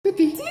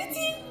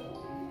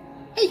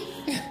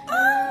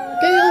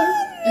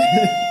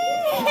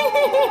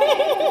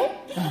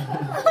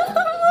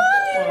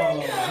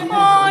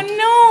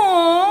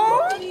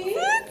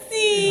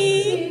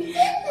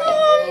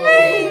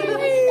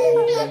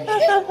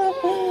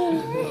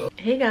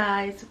Hey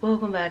guys,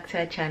 welcome back to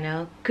our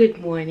channel. Good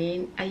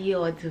morning. How you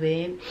all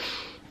doing?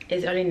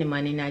 It's early in the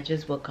morning. I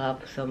just woke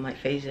up, so my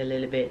face is a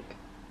little bit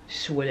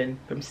swollen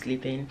from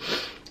sleeping.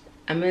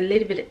 I'm a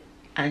little bit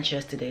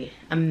anxious today.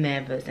 I'm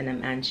nervous and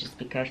I'm anxious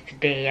because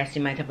today, as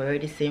you might have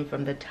already seen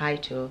from the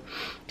title,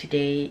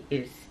 today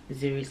is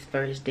Zuri's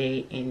first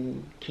day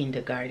in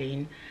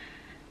kindergarten.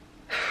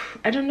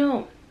 I don't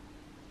know.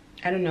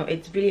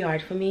 It's really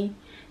hard for me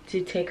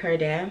to take her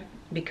there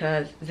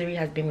because Zuri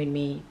has been with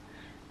me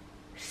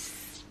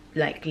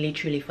like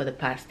literally for the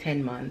past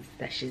 10 months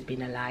that she's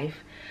been alive.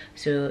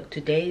 So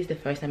today is the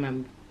first time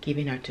I'm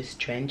giving her to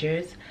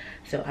strangers,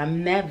 so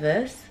I'm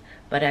nervous,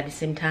 but at the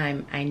same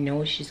time I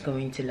know she's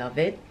going to love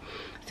it.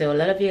 So a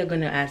lot of you are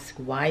going to ask,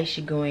 why is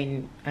she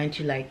going, aren't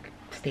you like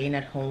staying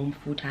at home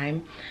full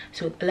time?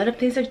 So a lot of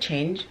things have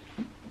changed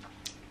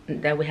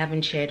that we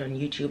haven't shared on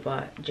YouTube,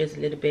 but just a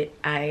little bit.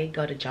 I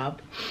got a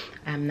job.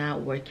 I'm now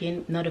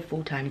working, not a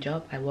full-time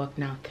job. I work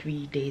now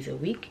 3 days a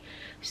week,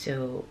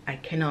 so I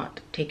cannot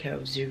take care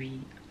of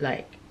Zuri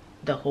like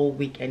the whole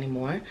week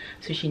anymore.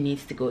 So she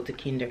needs to go to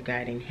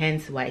kindergarten,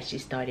 hence why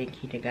she's starting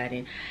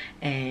kindergarten.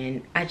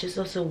 And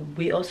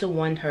we also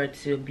want her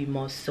to be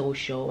more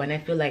social, and I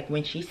feel like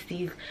when she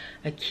sees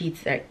a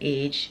kid's her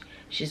age,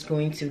 she's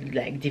going to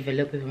like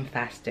develop even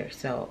faster.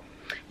 So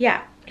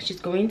yeah, she's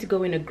going to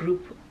go in a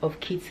group of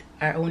kids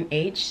our own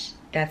age.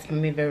 That's for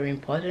me very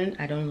important.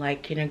 I don't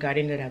like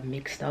kindergarten that are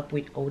mixed up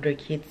with older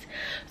kids,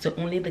 so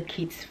only the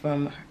kids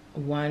from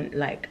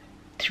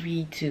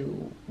 3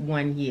 to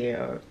 1 year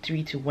or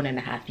 3 to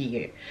 1.5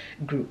 year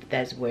group,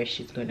 that's where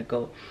she's going to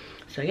go.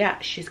 So yeah,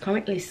 she's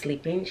currently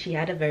sleeping. She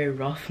had a very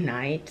rough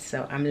night,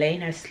 so I'm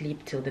letting her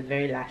sleep till the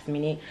very last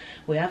minute.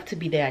 We have to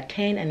be there at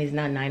 10 and it's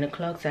now 9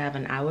 o'clock, so I have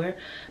an hour.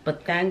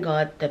 But thank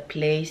God the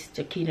place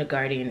to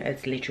kindergarten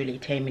is literally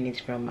 10 minutes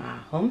from our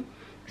home,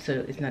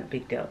 so it's not a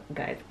big deal.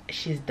 Guys,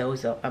 she's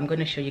dozed off. I'm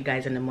gonna show you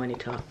guys on the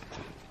monitor.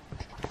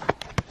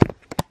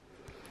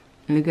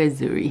 Look at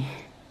Zuri.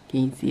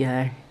 Can you see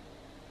her?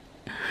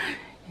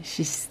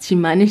 She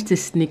managed to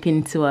sneak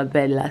into her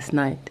bed last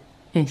night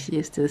and she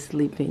is still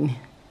sleeping.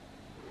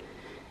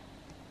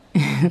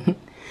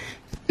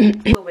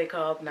 We'll wake her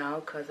up now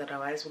because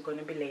otherwise we're going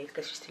to be late,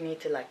 because she still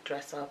needs to like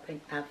dress up and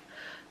have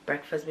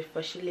breakfast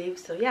before she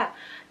leaves. So yeah,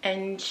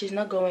 and she's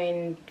not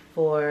going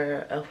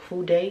for a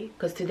full day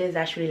because today is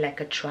actually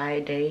like a try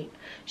day.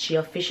 She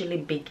officially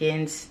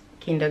begins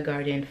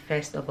kindergarten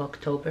 1st of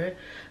October,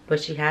 but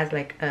she has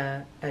like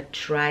a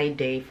try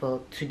day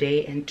for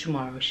today and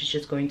tomorrow. She's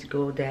just going to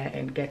go there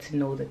and get to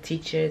know the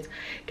teachers,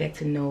 get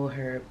to know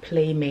her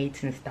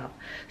playmates and stuff.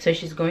 So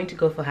she's going to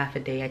go for half a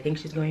day. I think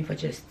she's going for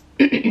just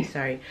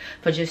sorry,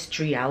 for just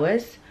 3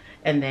 hours,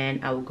 and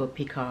then I will go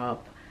pick her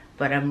up.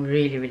 But I'm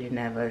really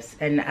nervous,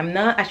 and I'm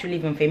not actually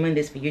even filming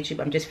this for YouTube.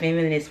 I'm just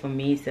filming this for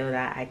me so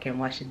that I can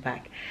watch it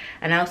back,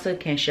 and I also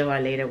can show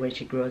her later when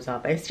she grows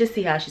up and just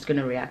see how she's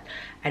gonna react.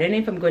 I don't know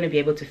if I'm going to be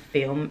able to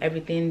film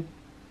everything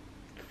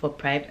for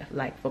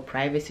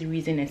privacy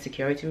reasons and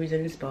security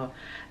reasons, but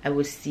I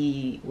will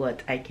see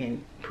what I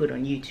can put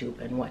on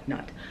YouTube and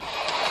whatnot.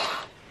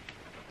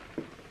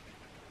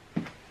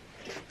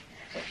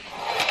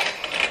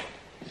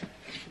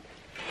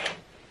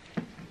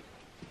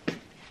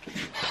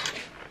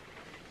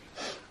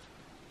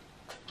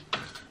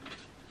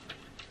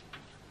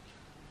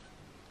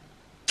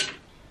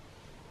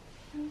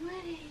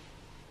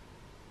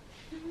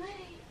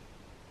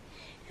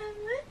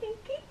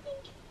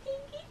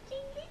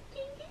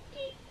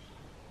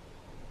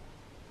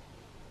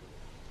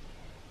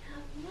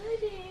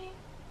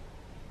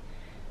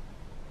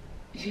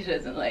 She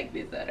doesn't like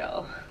this at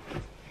all.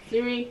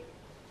 Zuri,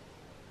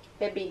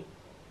 baby,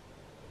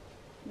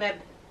 beb.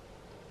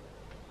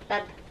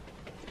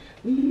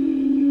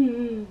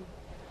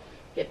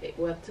 Get big.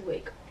 We have to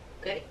wake up,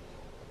 okay?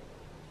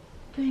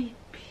 Baby.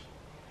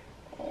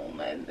 Oh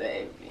my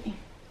baby.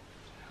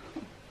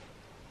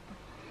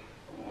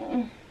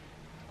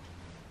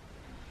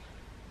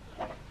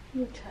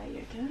 You're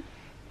tired, huh?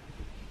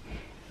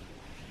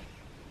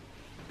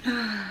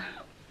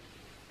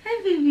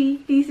 Hi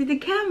baby, can you see the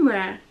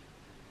camera?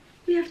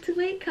 We have to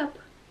wake up.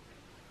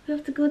 We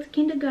have to go to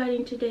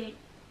kindergarten today.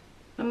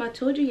 Mama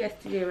told you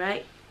yesterday,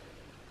 right?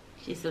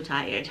 She's so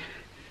tired,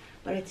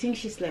 but I think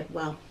she slept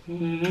well.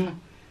 We're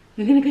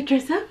gonna go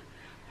dress up.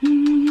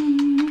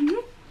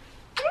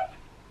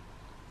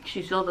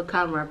 She saw the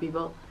camera,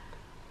 people.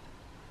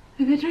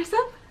 We're gonna dress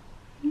up.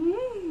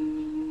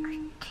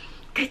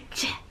 Good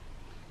job.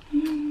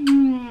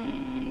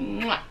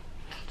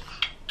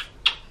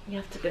 You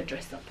have to go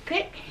dress up,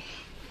 okay?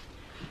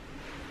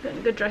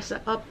 Gonna go dress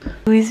her up.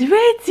 Who's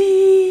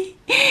ready?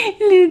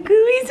 Look who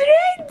is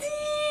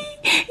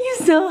ready.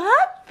 You're so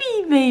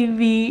happy,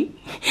 baby.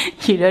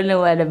 You don't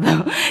know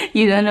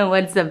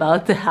what's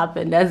about to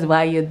happen. That's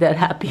why you're that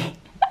happy.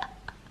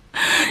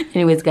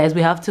 Anyways, guys,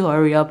 we have to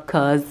hurry up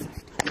because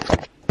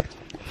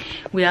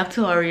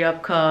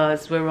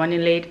we're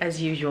running late as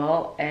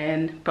usual,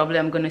 and probably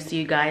I'm gonna see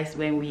you guys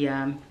when we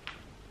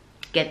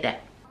get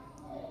there.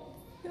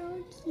 So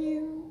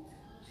cute.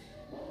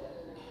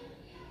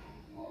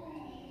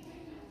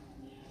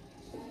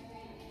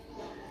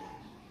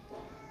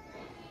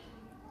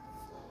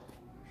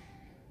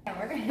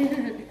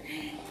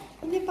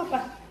 Hindi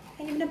papa.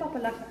 Hindi na papa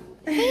laugh.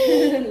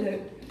 Hey.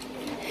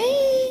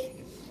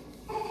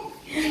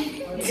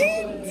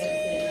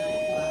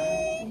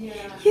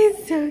 You're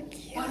so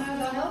cute.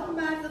 Help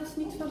maar, dat is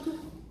niet van toe.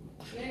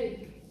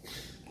 Nee.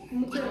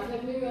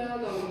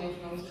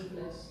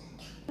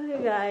 Hey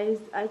guys,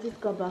 I just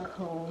got back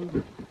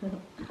home.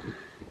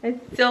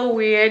 It's so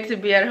weird to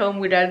be at home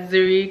without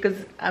Zuri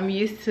because I'm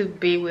used to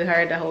be with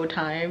her the whole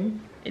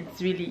time.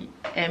 It's really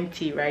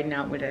empty right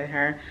now without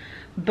her.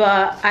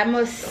 But I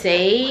must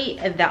say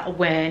that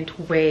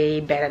went way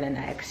better than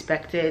I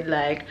expected.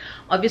 Like,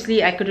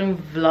 obviously I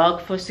couldn't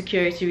vlog for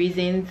security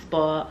reasons,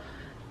 but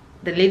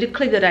the little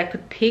clip that I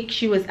could pick,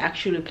 she was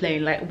actually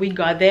playing. Like, we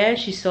got there,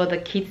 she saw the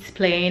kids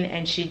playing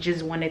and she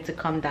just wanted to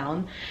calm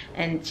down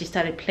and she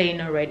started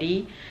playing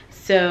already.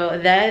 So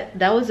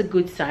that was a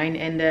good sign.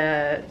 And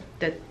the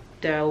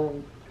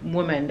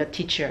woman, the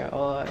teacher,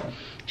 or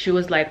she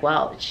was like,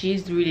 wow,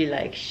 she's really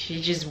like,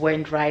 she just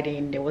went right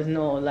in. There was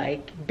no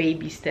like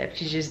baby steps,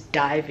 she just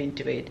dived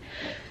into it.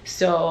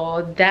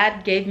 So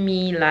that gave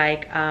me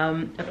like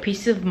a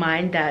peace of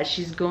mind that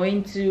she's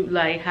going to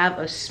like have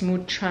a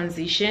smooth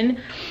transition.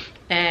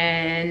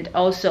 And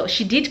also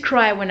she did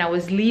cry when I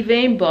was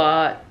leaving,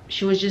 but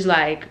she was just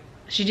like,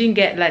 she didn't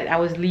get like I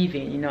was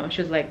leaving, you know.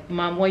 She was like,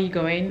 Mom, where are you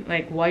going?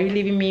 Like, why are you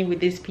leaving me with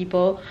these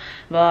people?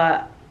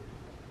 But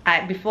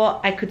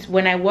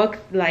when I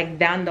walked like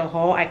down the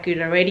hall, I could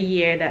already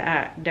hear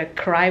that the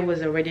cry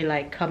was already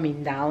like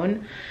coming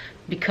down,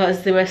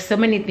 because there were so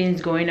many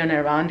things going on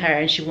around her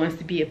and she wants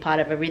to be a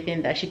part of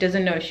everything, that she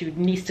doesn't know if she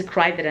needs to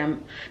cry that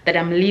I'm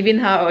leaving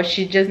her, or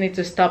she just needs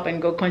to stop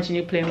and go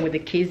continue playing with the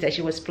kids that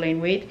she was playing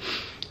with.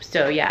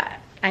 So yeah,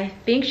 I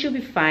think she'll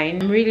be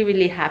fine. I'm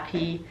really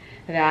happy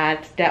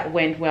that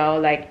went well.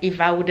 Like, if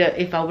I would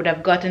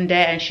have gotten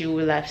there and she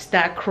would have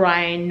started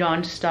crying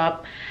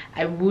non-stop,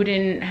 I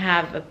wouldn't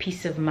have a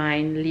peace of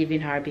mind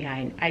leaving her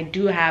behind. I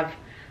do have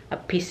a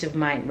peace of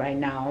mind right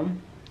now,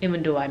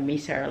 even though I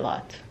miss her a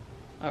lot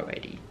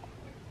already.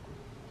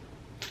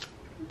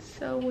 It's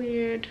so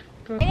weird.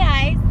 Hey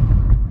guys,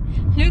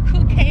 look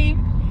who came.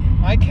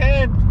 I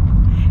can't.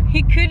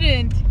 He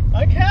couldn't.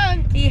 I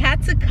can't. He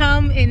had to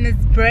come in his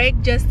break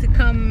just to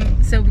come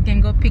so we can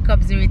go pick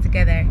up Zuri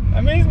together.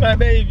 I miss my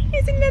baby.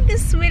 Isn't that the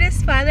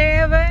sweetest father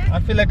ever? I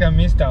feel like I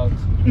missed out.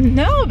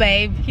 No,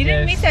 babe. You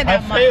didn't miss out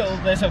that much. I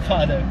failed as a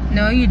father.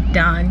 No, you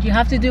don't. You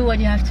have to do what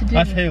you have to do.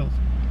 I failed.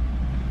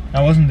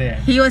 I wasn't there.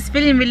 He was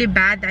feeling really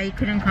bad that he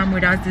couldn't come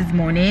with us this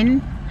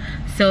morning.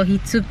 So he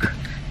took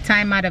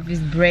time out of his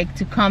break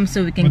to come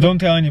so we can... But don't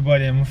tell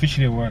anybody, I'm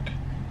officially at work.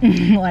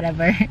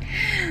 Whatever.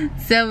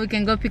 So we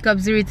can go pick up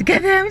Zuri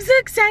together. I'm so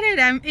excited.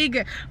 I'm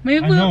eager.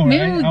 Maybe we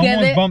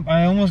get there.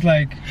 I almost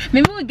like...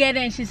 Maybe we'll get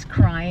there and she's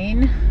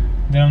crying.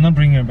 Then I'm not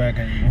bringing her back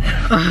anymore.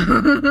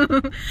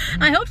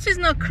 I hope she's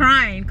not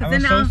crying,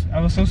 because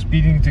I was so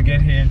speeding to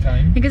get here in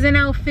time. Because then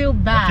I'll feel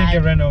bad. I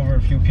think I ran over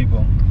a few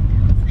people.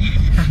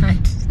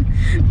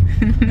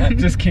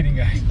 Just kidding,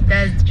 guys.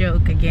 That's a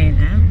joke again.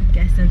 I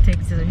guess don't take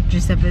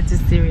Giuseppe too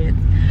serious.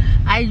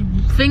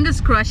 Fingers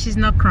crossed she's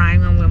not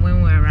crying when we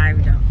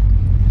arrive though.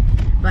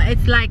 But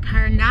it's like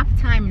her nap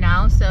time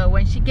now, so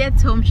when she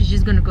gets home she's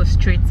just gonna go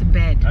straight to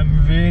bed.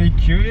 I'm very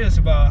curious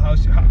about how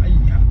she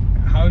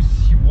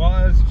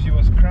was, if she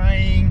was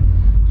crying,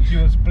 if she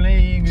was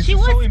playing. This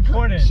is so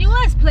important. She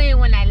was playing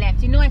when I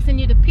left. You know, I sent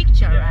you the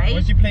picture, yeah, right?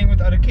 Was she playing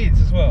with other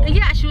kids as well?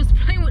 Yeah, she was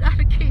playing with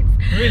other kids.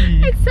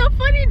 Really? It's so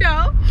funny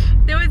though.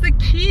 There was a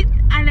kid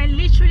and I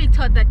literally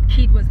thought that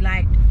kid was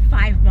like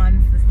 5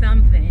 months or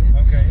something.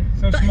 Okay,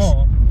 so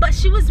small. But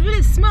she was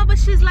really small, but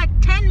she's like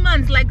 10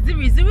 months like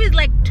Zuri. Zuri is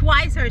like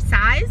twice her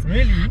size.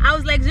 Really? I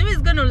was like, Zuri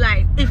is gonna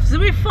like, if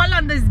Zuri fall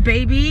on this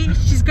baby,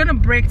 she's gonna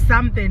break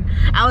something.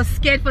 I was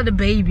scared for the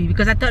baby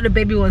because I thought the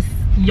baby was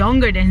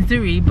younger than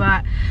Zuri,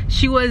 but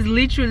she was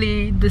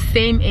literally the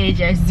same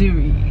age as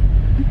Zuri.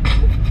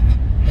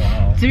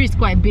 Wow. Zuri is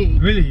quite big.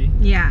 Really?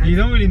 Yeah. You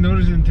don't really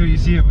notice it until you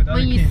see it with other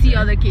kids. When you see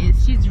other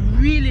kids. She's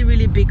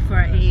really big for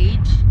her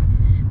age.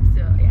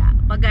 So yeah.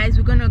 But guys,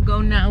 we're gonna go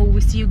now.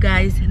 We'll see you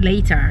guys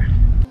later.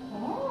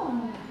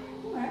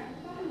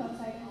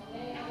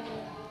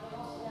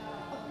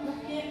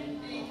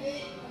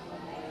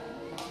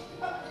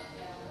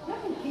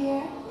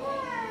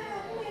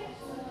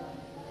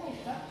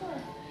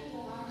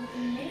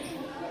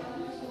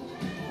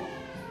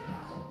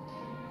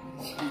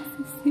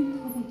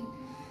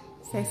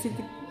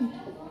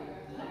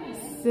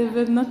 Ze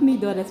wil nog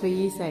niet door dat we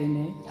hier zijn,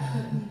 hè?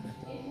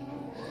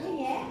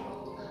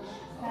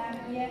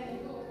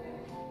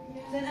 We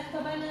zijn echt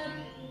al bijna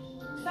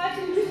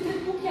 15 minuten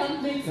dit boekje aan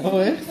het lezen.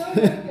 Oh, echt? Zo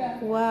leuk, ja.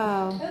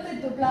 Wauw.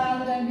 Altijd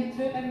doorbladeren en weer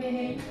terug en weer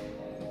heen.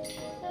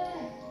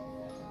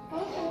 Oh,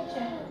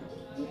 goedje.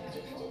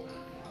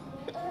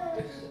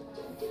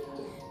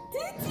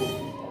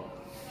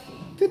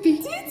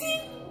 Tutti. Tutti.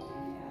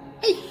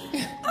 Hey.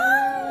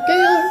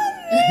 Kijk hoor.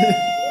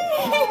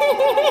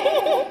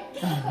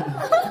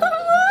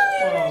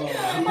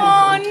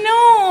 Oh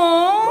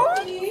no!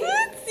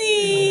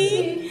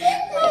 Tutti!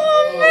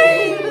 Oh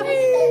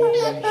baby!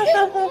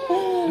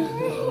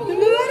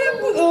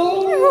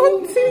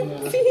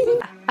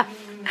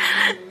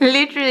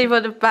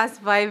 for the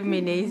past 5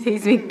 minutes.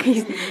 He's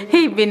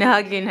been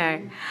hugging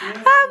her.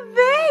 Oh,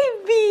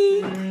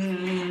 baby!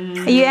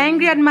 Are you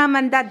angry at Mom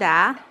and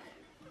Dada?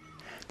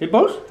 Hey,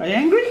 boss, are you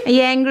angry? Are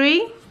you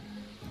angry?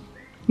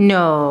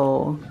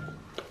 No.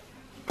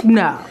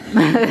 No. He's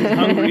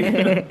hungry.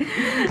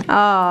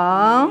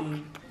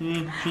 Aww.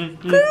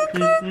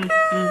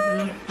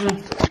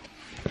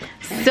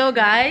 So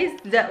guys,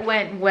 that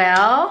went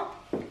well.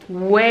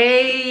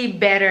 Way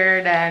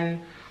better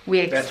than we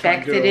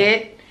expected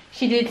it.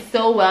 She did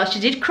so well. She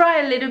did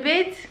cry a little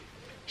bit.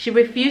 She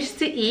refused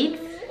to eat.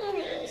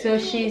 So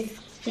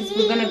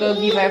we're gonna go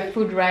give her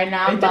food right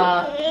now.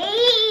 But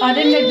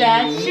other than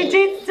that, she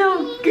did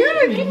so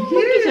good.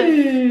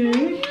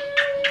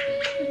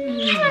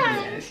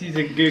 She's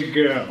a good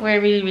girl.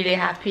 We're really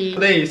happy.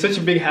 Today is such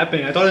a big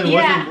happening. I thought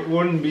it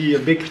wouldn't be a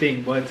big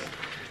thing, but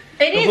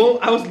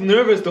I was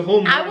nervous the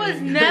whole morning. I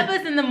was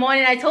nervous in the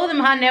morning. I told him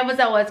how nervous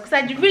I was because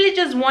I really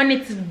just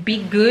wanted to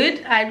be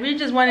good. I really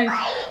just want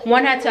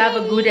her to have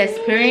a good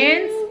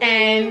experience,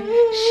 and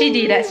she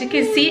did. As you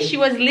can see, she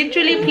was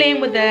literally playing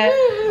with the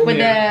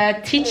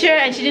teacher,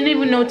 and she didn't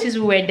even notice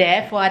we were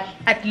there for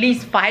at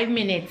least 5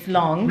 minutes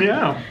long.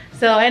 Yeah.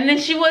 So, and then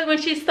when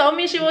she saw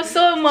me, she was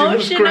so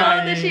emotional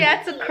that she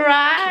had to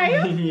cry.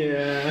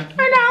 Yeah.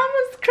 And I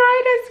almost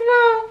cried as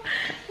well.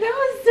 That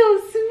was so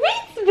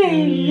sweet,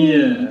 baby.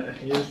 Yeah,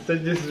 you're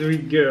such a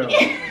sweet girl.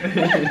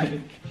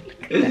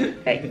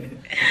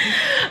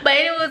 But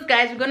anyways,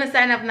 guys, we're gonna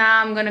sign up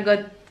now. I'm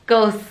gonna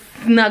go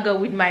snuggle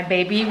with my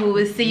baby. We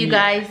will see you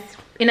guys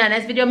in our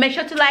next video. Make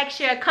sure to like,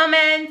 share,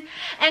 comment,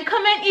 and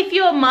comment if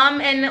you're a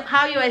mom and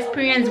how your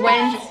experience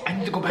went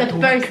the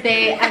first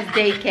day as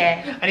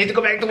daycare. I need to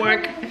go back to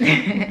work.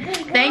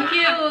 Thank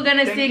you. We're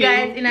gonna see you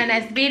guys in our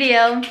next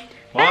video.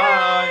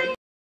 Bye.